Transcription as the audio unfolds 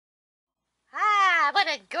what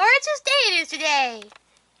a gorgeous day it is today.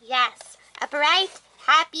 Yes, a bright,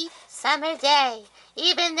 happy summer day,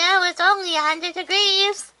 even though it's only 100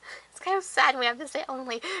 degrees. It's kind of sad we have to say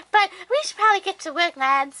only, but we should probably get to work,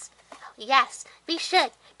 lads. Oh, yes, we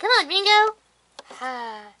should. Come on, Ringo.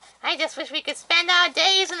 I just wish we could spend our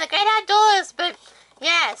days in the great outdoors, but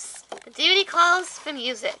yes, the duty calls for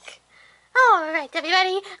music. All right,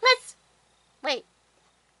 everybody, let's... Wait,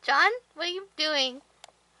 John, what are you doing?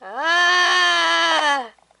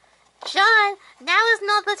 John, now is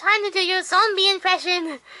not the time to do your zombie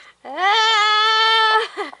impression. John,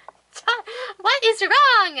 what is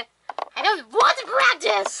wrong? I don't want to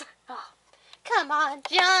practice. Oh, come on,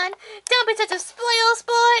 John. Don't be such a spoil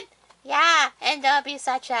sport. Yeah, and don't be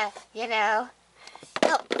such a, Oh,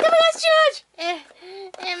 come on, George. Oh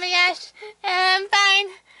my gosh. I'm fine.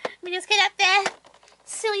 Let me just get up there.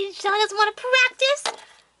 Silly John doesn't want to practice.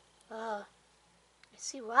 Oh. I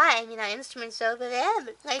see why. I mean, our instrument's over there,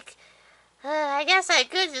 but, I guess I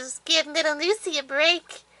could just give little Lucy a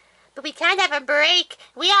break. But we can't have a break.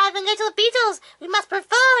 We are the Little Beatles. We must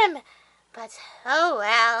perform. But, oh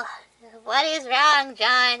well. What is wrong,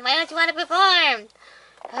 John? Why don't you want to perform?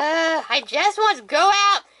 I just want to go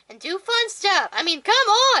out and do fun stuff. I mean, come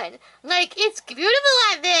on. It's beautiful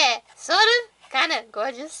out there. Sort of, kind of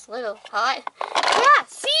gorgeous, little hot. Yeah,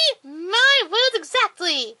 see? My words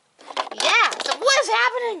exactly. Yeah, so what is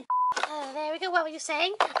happening? There we go, what were you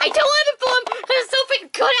saying? I don't want to perform, it's so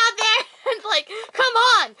freaking good out there. And come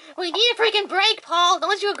on. We need a freaking break, Paul.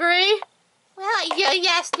 Don't you agree? Well,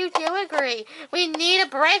 yes, you do agree. We need a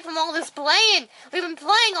break from all this playing. We've been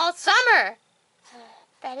playing all summer.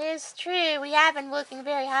 That is true. We have been working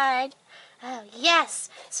very hard. Oh, yes.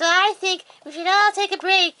 So I think we should all take a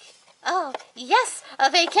break. Oh, yes,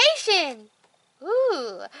 a vacation.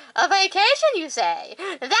 Ooh, a vacation, you say?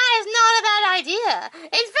 That is not a bad idea. In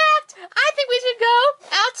fact, I think we should go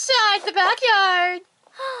outside the backyard.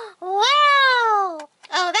 Wow!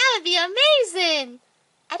 Oh, that would be amazing.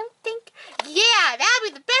 I don't think... Yeah, that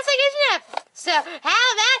would be the best vacation ever. So,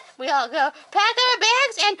 how that? We all go pack our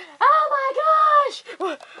bags and... Oh my gosh!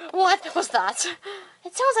 What was that?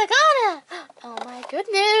 It sounds like Anna. Oh my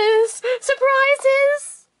goodness.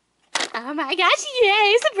 Surprises! Oh my gosh,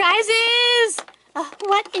 yay, surprises!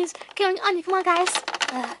 What is going on? Come on, guys.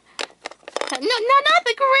 No, not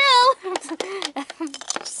the grill!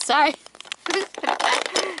 Sorry.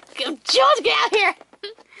 George, get out here!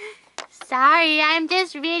 Sorry, I'm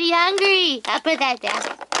just really hungry. I'll put that down.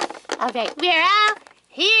 Okay, we're out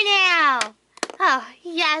here now. Oh,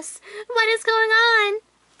 yes. What is going on?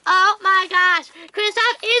 Oh my gosh,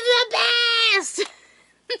 Kristoff is the best!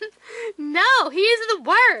 No, he is the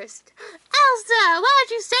worst. Elsa, why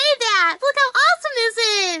did you say that? Look how awesome this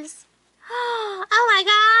is. Oh my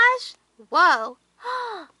gosh. Whoa.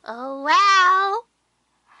 Oh wow.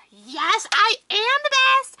 Yes, I am the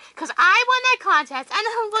best because I won that contest. And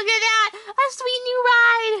look at that, a sweet new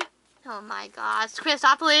ride. Oh my gosh,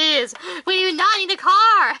 Kristoff, please. We do not need a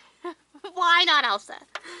car. Why not, Elsa?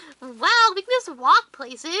 Well, we can just walk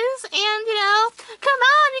places and, come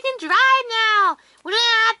on, we can drive now. We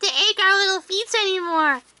don't have to ache our little feet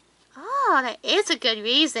anymore. Oh, that is a good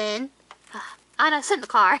reason. Anna, sit in the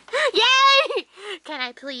car. Yay! Can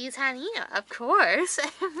I please, honey? Of course.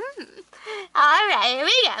 All right, here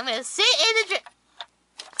we go. I'm gonna sit in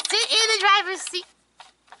the driver's seat.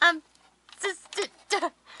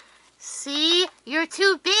 See, you're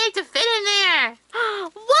too big to fit in there.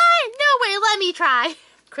 What? No way. Let me try.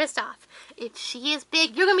 Kristoff, if she is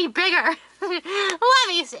big, you're gonna be bigger. Let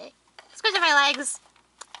me see. Squish my legs.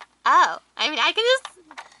 Oh, I mean, I can just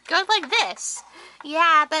go like this.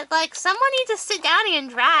 Yeah, but someone needs to sit down here and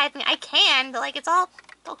drive. I mean, I can, but it's all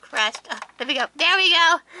crushed. There we go. There we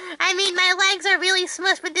go. I mean, my legs are really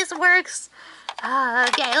smushed, but this works.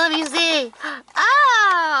 Okay, let me see.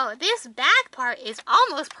 Oh, this back part is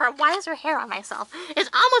almost perfect. Why is her hair on myself? It's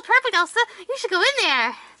almost perfect, Elsa. You should go in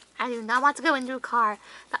there. I do not want to go into a car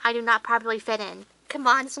that I do not properly fit in. Come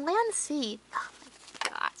on, just lay on the seat. Oh my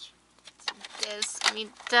gosh. This,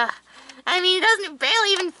 it doesn't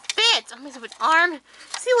barely even fit. Oh, my stupid arm.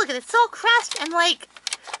 See, look at it. It's so crushed and who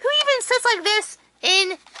even sits like this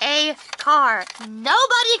in a car?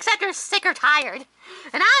 Nobody except you're sick or tired.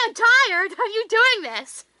 And I am tired of you doing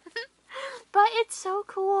this. But it's so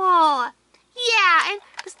cool. Yeah, and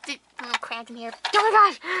just cramped in here. Oh my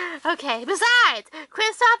gosh. Okay, besides,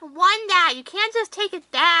 Kristoff won that. You can't just take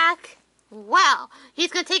it back. Well,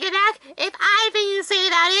 he's gonna take it back if I have anything to say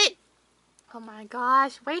about it. Oh my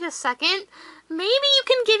gosh, wait a second. Maybe you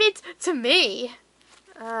can give it to me.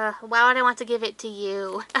 Why would I want to give it to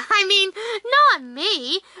you? I mean, not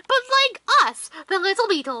me, but us, the Little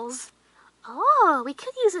Beatles. Oh, we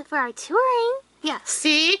could use it for our touring. Yeah,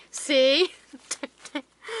 see?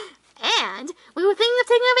 And we were thinking of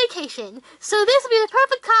taking a vacation, so this would be the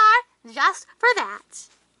perfect car just for that.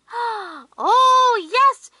 Oh,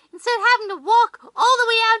 yes! Instead of having to walk all the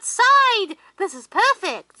way outside, this is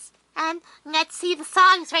perfect. And let's see the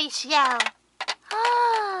songs ratio.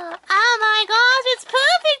 Oh my gosh, it's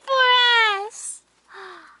perfect for us.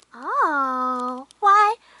 Oh,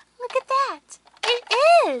 why, look at that. It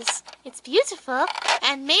is. It's beautiful,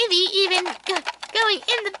 and maybe even going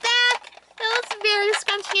in the back. Oh, it's very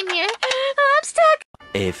scrunchy in here. Oh, I'm stuck.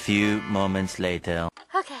 A few moments later.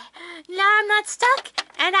 Okay, now I'm not stuck,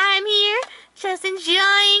 and I'm here just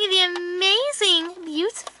enjoying the amazing,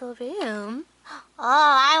 beautiful room. Oh,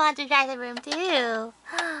 I want to try the room too.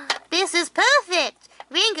 This is perfect.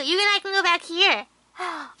 Ringo, you and I can go back here.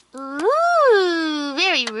 Ooh,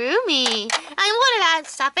 very roomy. And what about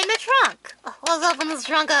stuff in the trunk? Oh, let's open this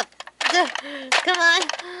trunk up. Come on.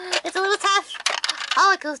 It's a little tough.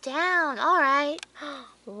 Oh, it goes down. All right.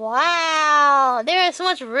 Wow, there is so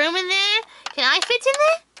much room in there. Can I fit in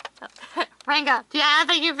there? Oh, Ringo, yeah, I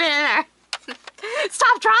think you fit in there.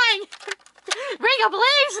 Stop trying. Ringo,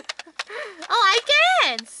 please. Oh, I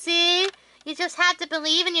can. See? You just have to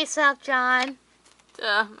believe in yourself, John.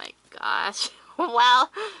 Oh, my gosh. Well,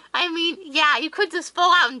 I mean, yeah, you could just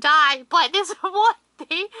fall out and die, but this would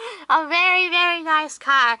be a very, very nice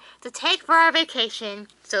car to take for our vacation.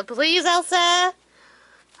 So please, Elsa.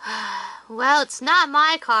 Well, it's not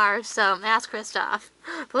my car, so ask Kristoff.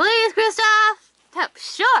 Please, Kristoff. Oh,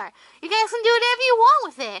 sure, you guys can do whatever you want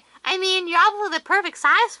with it. I mean, you're obviously the perfect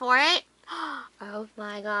size for it. Oh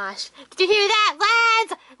my gosh. Did you hear that,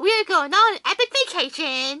 lads? We're going on an epic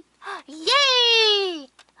vacation. Yay!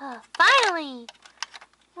 Finally.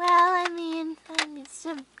 Well, I mean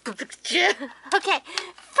some... Okay,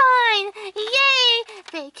 fine. Yay!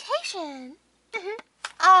 Vacation.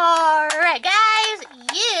 Alright, guys.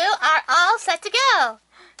 You are all set to go.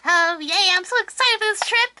 Oh, yay, I'm so excited for this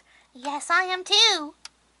trip. Yes, I am too.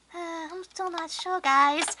 I'm still not sure,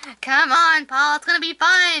 guys. Come on, Paul. It's going to be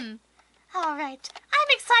fun. Alright, I'm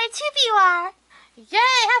excited too if you are.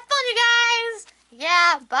 Yay, have fun, you guys.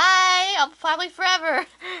 Yeah, bye. I'll probably forever.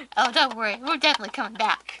 Oh, don't worry. We're definitely coming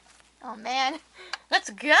back. Oh, man. Let's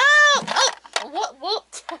go. Oh, whoop.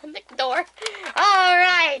 Nick the door. All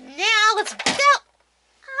right, now let's go.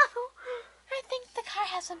 Oh, I think the car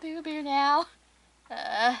has a boo-boo now.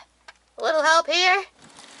 A little help here?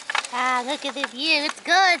 Ah, look at this view. It's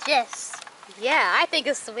gorgeous. Yeah, I think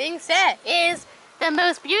a swing set is the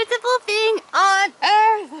most beautiful thing on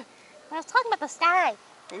earth. I was talking about the sky.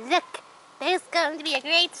 Look. There's going to be a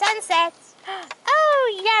great sunset.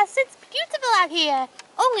 Oh, yes, it's beautiful out here.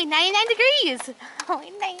 Only 99 degrees. Only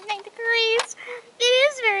 99 degrees. It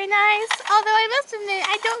is very nice. Although I must admit,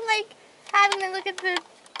 I don't like having to look at the,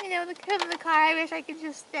 the curve of the car. I wish I could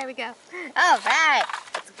just, there we go. All right,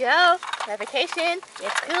 let's go. My vacation,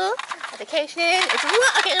 it's cool. My vacation, it's,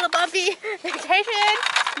 okay, a little bumpy. Vacation,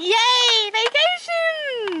 yay,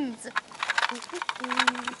 vacations.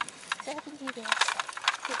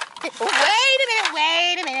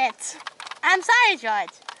 Wait a minute. I'm sorry,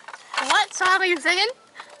 George. What song are you singing?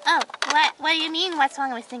 Oh, what do you mean, what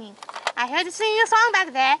song am I singing? I heard you singing a song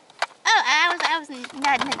back there. Oh, I was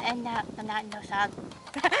not no song.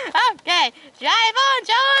 Okay, drive on,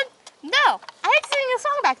 John. No, I heard you singing a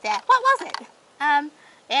song back there. What was it?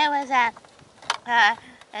 It was,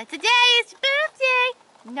 today is your birthday.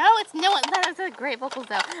 No, it's no one. That's a great vocals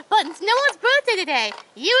though. But it's no one's birthday today.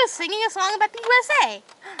 You were singing a song about the USA.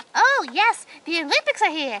 Oh yes, the Olympics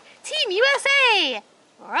are here. Team USA.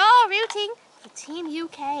 We're all rooting for Team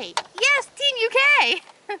UK. Yes, Team UK.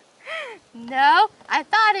 No, I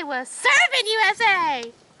thought it was Serving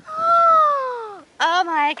USA. Oh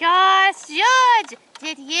my gosh, George,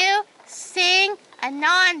 did you sing a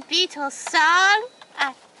non-Beatles song?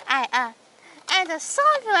 And a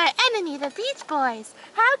song for our enemy, the Beach Boys.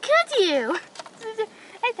 How could you?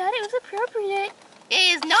 I thought it was appropriate.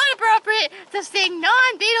 It is not appropriate to sing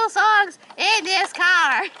non-Beatles songs in this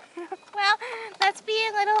car. Well, that's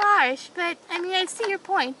being a little harsh, but I mean, I see your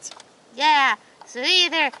point. Yeah, so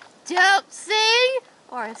either don't sing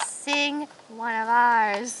or sing one of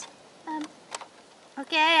ours.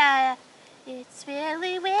 Okay, it's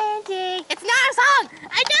really windy. It's not a song!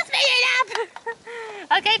 I just made it up!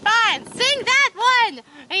 Okay, fine. Sing that one!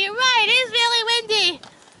 You're right, it is really windy.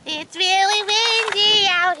 It's really windy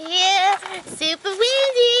out here. Super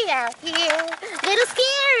windy out here. Little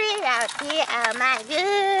scary out here. Oh my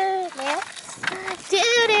goodness.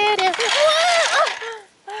 Do-do-do.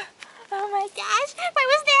 Whoa! Oh my gosh, what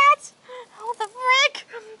was that? Oh, the frick?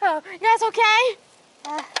 Oh, you guys okay?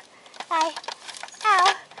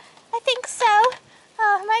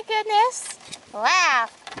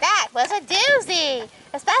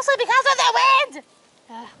 especially because of the wind.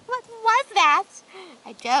 What was that?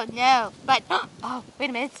 I don't know, but oh, wait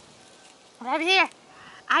a minute. Right over here.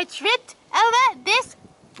 I tripped over this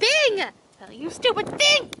thing. Oh, you stupid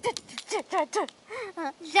thing.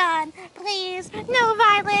 John, please, no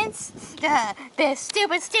violence. This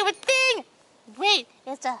stupid thing. Wait,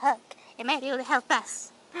 it's a hook. It might be able to help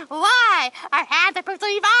us. Why? Our hands are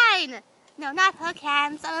perfectly fine. No, not hook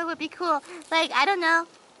hands. Oh, it would be cool. Like, I don't know.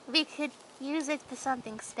 We could use it for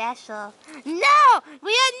something special. No!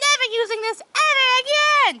 We are never using this ever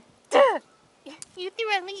again! You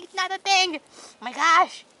threw a leaf, not a thing. Oh my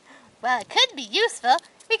gosh. Well, it could be useful.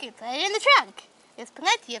 We could put it in the trunk. There's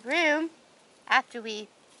plenty of room after we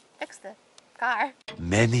fix the car.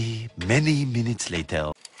 Many minutes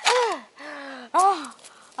later.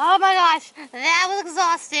 Oh my gosh, that was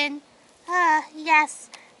exhausting. Yes,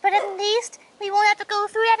 but at least we won't have to go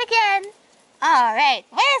through that again. All right,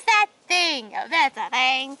 where's that thing? Oh, that's a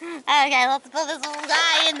thing. Okay, let's put this little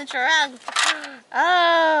guy in the trunk.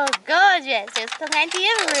 Oh, gorgeous. There's plenty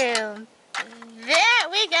of room. There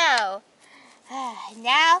we go.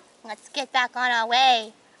 Now, let's get back on our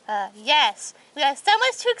way. Yes, we have so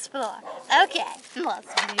much to explore. Okay,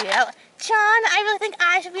 let's go. John, I really think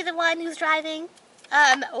I should be the one who's driving.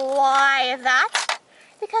 Why that?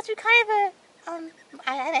 Because we kind of,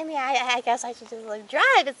 I guess I should just like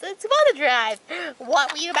drive. It's fun to drive.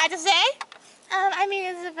 What were you about to say?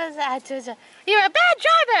 You're a bad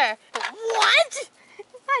driver. What?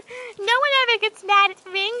 No one ever gets mad at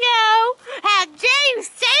Ringo. How dare you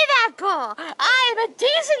say that, Paul? I am a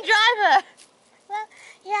decent driver. Well,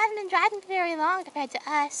 you haven't been driving for very long compared to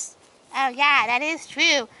us. Oh, yeah, that is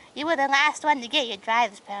true. You were the last one to get your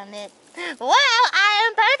driver's permit. Well, I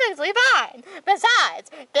am perfectly fine. Besides,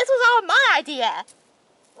 this was all my idea.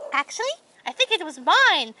 Actually, I think it was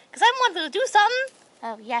mine, because I wanted to do something.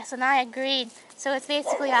 Oh, yes, and I agreed. So it's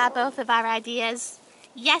basically both of our ideas.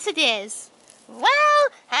 Yes, it is. Well,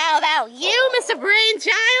 how about you, Mr.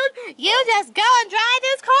 Brainchild? You just go and drive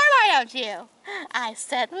this car, why don't you? I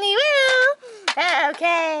certainly will.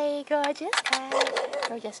 Okay, gorgeous car.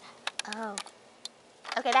 Gorgeous. Oh.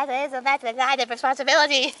 Okay, that's a kind of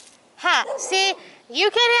responsibility. Ha, see? You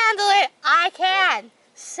can handle it. I can.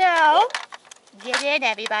 So, get in,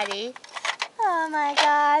 everybody. Oh my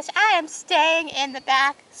gosh, I am staying in the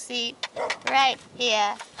back seat right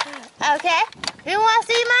here. Okay, who wants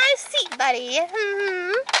to be my seat buddy?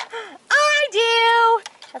 I do.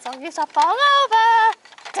 As long as I fall over.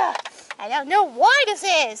 Duh. I don't know why this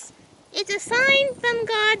is. It's a sign from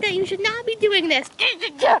God that you should not be doing this.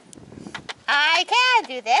 I can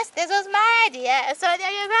do this. This was my idea, so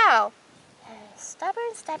there you go.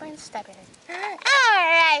 Stubborn.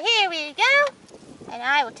 Alright, here we go. And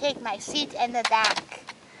I will take my seat in the back.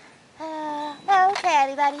 Okay,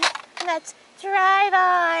 everybody. Let's drive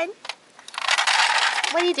on.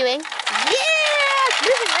 What are you doing? Yeah!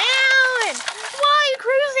 Cruising around! Why are you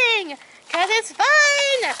cruising? Because it's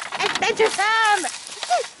fun! Adventuresome!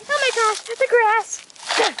 Oh my gosh, the grass!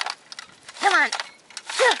 Come on.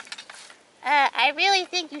 I really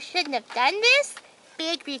think you shouldn't have done this.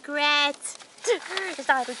 Big regret. It's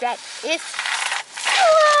not a regret. It's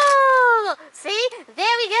cool! See?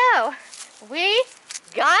 There we go. We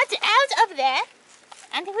got out of there,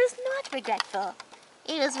 and it was not regretful.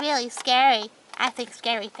 It was really scary. I think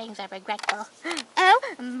scary things are regretful. Oh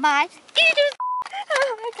my goodness!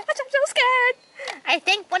 Oh my gosh, I'm so scared. I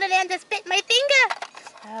think one of them just bit my finger.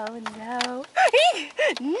 Oh no.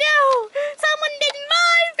 No! Someone bit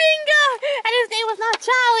my finger! And his name was not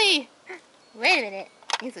Charlie. Wait a minute.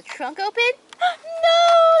 Is the trunk open? No!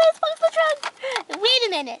 Let's close the trunk. Wait a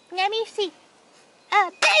minute. Let me see.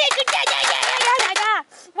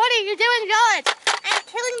 What are you doing, George? I'm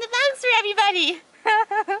killing the bugs for everybody.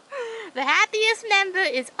 The happiest member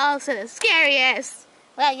is also the scariest.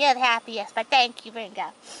 Well, you're the happiest, but thank you, Ringo.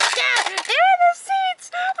 Yeah, they're in the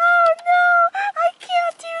seats! Oh no! I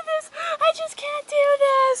can't do this! I just can't do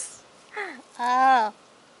this! Oh.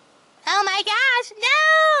 Oh my gosh,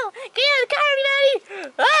 no! Get out of the car, everybody!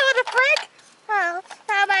 Oh, what the frick?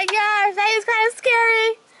 Oh my gosh, that is kind of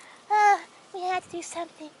scary. We had to do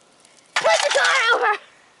something. Put the car over!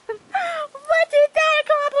 What did that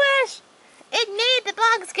accomplish? It made the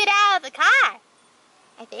bugs get out of the car.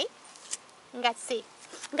 I think. Let's see.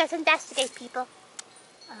 Let's investigate, people.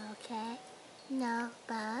 Okay. No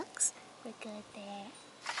bugs. We're good there.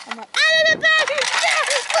 And then out of the bug!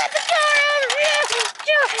 Put the car over!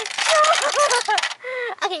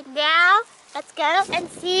 Okay, now let's go and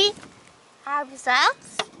see our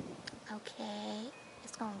results. Okay.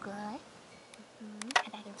 It's going good.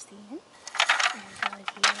 And I can see it. And go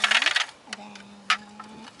here. And then...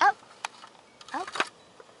 Oh!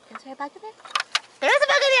 there a bug in there? There is a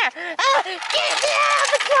bug in there! Get out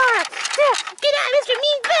of the car! Get out, Mr.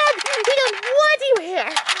 Mean Bug! We don't want you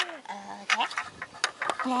here! Okay.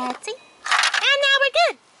 Let's see. And now we're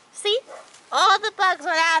good. See? All the bugs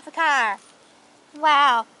went out of the car.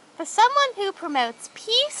 Wow. For someone who promotes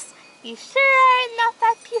peace, you sure are not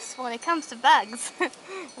that peaceful when it comes to bugs.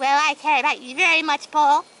 Well, I care about you very much,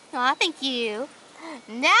 Paul. Aw, thank you.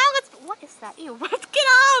 Now let's... What is that? Ew, let's get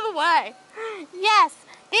out of the way. Yes,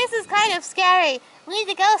 this is kind of scary. We need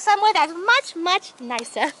to go somewhere that's much, much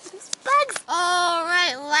nicer. These bugs. All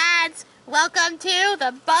right, lads. Welcome to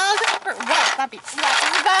the bug... Whoa, bumpy.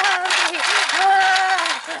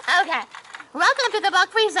 Okay. Welcome to the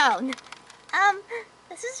bug-free zone.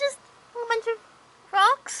 This is just a bunch of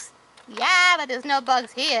rocks. Yeah, but there's no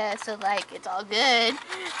bugs here, so like it's all good.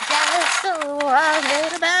 Just a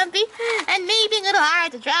little bumpy and maybe a little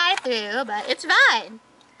hard to drive through, but it's fine.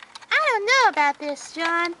 I don't know about this,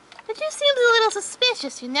 John. It just seems a little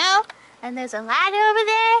suspicious, you know? And there's a ladder over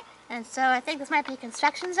there, and so I think this might be a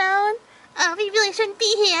construction zone. Oh, we really shouldn't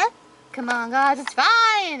be here. Come on, guys, it's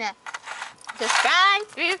fine. Just drive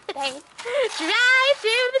through the pain. Drive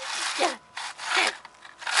through the...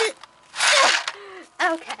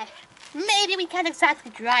 Okay. Maybe we can't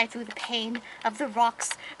exactly drive through the pain of the rocks,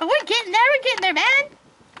 but we're getting there, man.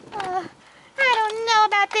 I don't know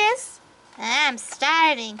about this. I'm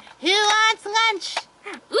starving. Who wants lunch?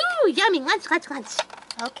 Ooh, yummy, lunch.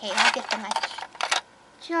 Okay, I'll get the lunch.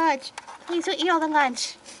 George, please don't eat all the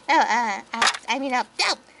lunch. I'll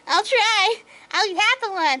try. I'll eat half the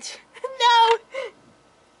lunch.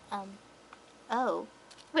 No. Oh.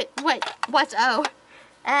 Wait, what's O?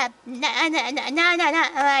 No.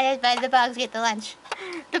 The bugs get the lunch.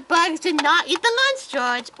 The bugs did not eat the lunch,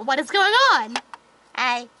 George. What is going on?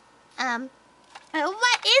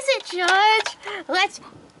 What is it, George?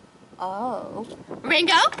 Oh.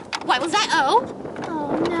 Ringo? What was that O?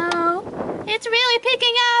 Oh, no. It's really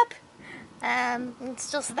picking up.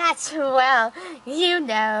 It's just that, well, you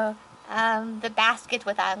know, the basket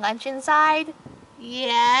with our lunch inside.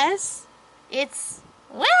 Yes. It's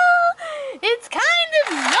kind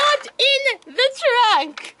of not in the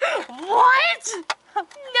trunk. What?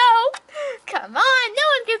 No. Come on, no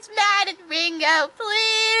one gets mad at Ringo,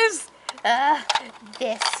 please.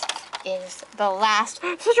 This is the last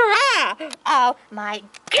straw. Oh my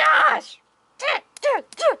gosh.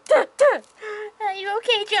 Are you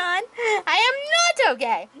okay, John? I am not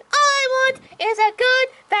okay. All I want is a good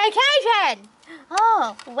vacation.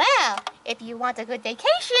 Oh, well, if you want a good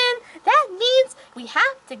vacation, that means we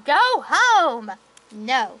have to go home.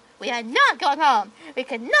 No, we are not going home. We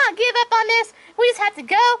could not give up on this. We just have to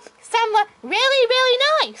go somewhere really, really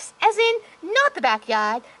nice. As in, not the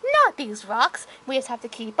backyard, not these rocks. We just have to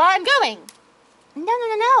keep on going.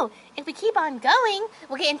 No. If we keep on going,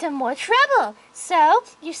 we'll get into more trouble. So,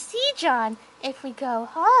 you see, John, if we go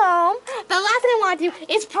home, the last thing I want to do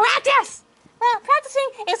is practice. Well, practicing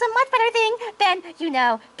is a much better thing than, you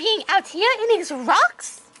know, being out here in these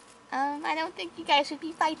rocks. I don't think you guys should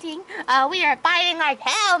be fighting. We are fighting like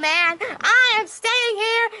hell, man. I am staying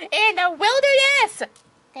here in the wilderness.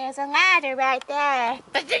 There's a ladder right there.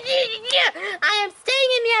 I am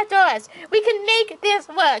staying in the outdoors. We can make this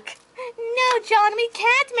work. No, John, we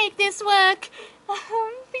can't make this work.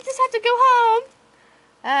 We just have to go home.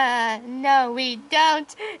 No, we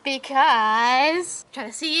don't, because... Try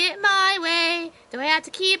to see it my way. Do I have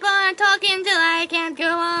to keep on talking till I can't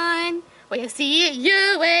go on? Well, you see it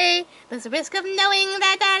your way. There's a risk of knowing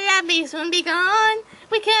that love may soon be gone.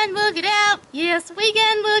 We can work it out. Yes, we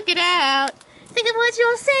can work it out. Think of what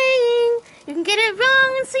you're saying. You can get it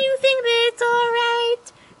wrong and so you think that it's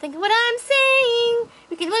alright. Think of what I'm saying.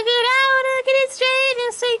 We can work it out or get it straight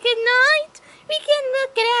and say goodnight. We can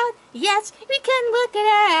work it out. Yes, we can work it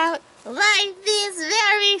out. Life is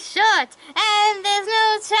very short and there's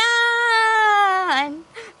no time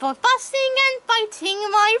for fussing and fighting,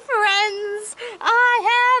 my friends. I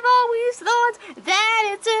have always thought that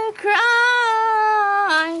it's a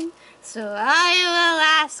crime. So I will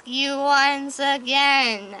ask you once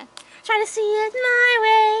again. Try to see it my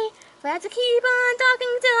way. We have to keep on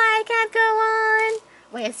talking till I can't go on.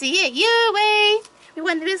 Well, see it your way. We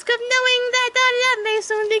run the risk of knowing that the love may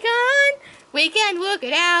soon be gone. We can work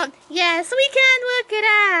it out. Yes, we can work it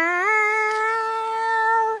out.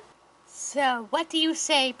 So, what do you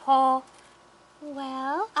say, Paul?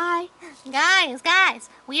 Well, Guys,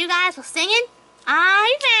 when you guys were singing,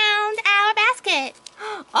 I found our basket.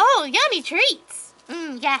 Oh, yummy treats.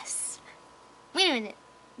 Yes. Wait a minute.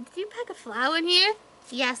 Did you pack a flower in here?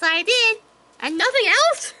 Yes, I did. And nothing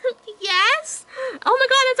else? Yes? Oh my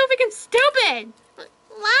god, that's so freaking stupid.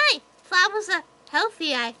 Why? Flowers are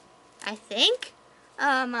healthy, I I think.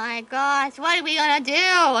 Oh my gosh, what are we gonna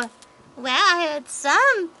do? Well, I heard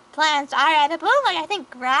some plants are edible, like I think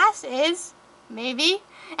grass is, maybe.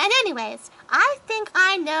 And anyways, I think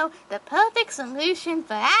I know the perfect solution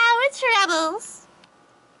for our troubles.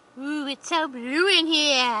 Ooh, it's so blue in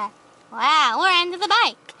here. Wow, we're under the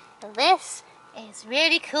bike. This is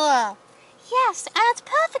really cool. Yes, and it's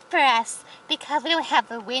perfect for us because we don't have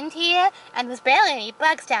the wind here and there's barely any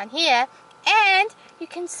bugs down here. And you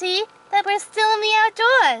can see that we're still in the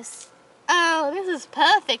outdoors. Oh, this is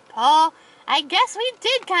perfect, Paul. I guess we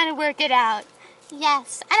did kind of work it out.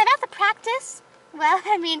 Yes, and about the practice, well,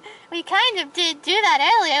 I mean, we kind of did do that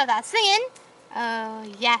earlier without singing. Oh,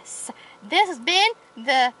 yes. This has been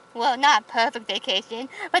the, well, not perfect vacation,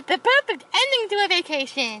 but the perfect ending to a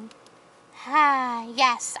vacation. Ah,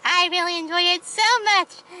 yes, I really enjoyed it so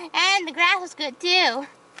much, and the grass was good too.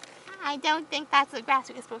 I don't think that's the grass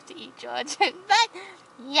we were supposed to eat, George, but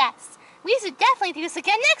yes, we should definitely do this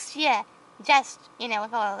again next year. Just,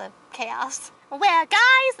 with all the chaos. Well,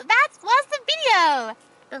 guys, that was the video.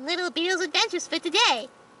 The Little Beatles adventures for today.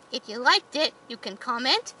 If you liked it, you can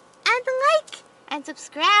comment and like and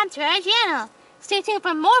subscribe to our channel. Stay tuned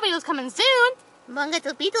for more videos coming soon. More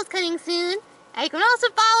Little Beatles coming soon. And you can also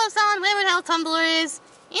follow us on whatever the hell Tumblr is,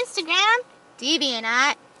 Instagram,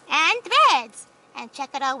 DeviantArt, and Threads. And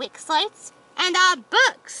check out our Wix sites and our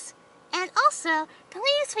books. And also,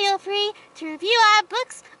 please feel free to review our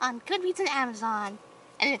books on Goodreads and Amazon.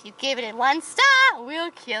 And if you give it a 1 star,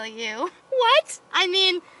 we'll kill you. What? I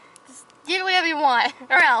mean, just give it whatever you want,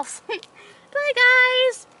 or else. Bye,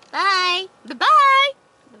 guys. Bye. Bye-bye.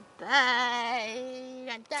 Bye.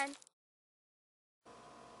 Dun, dun.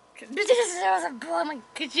 Oh my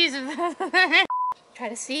god, Jesus. Try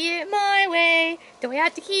to see it my way. Do I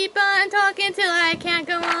have to keep on talking till I can't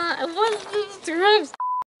go on? What's this?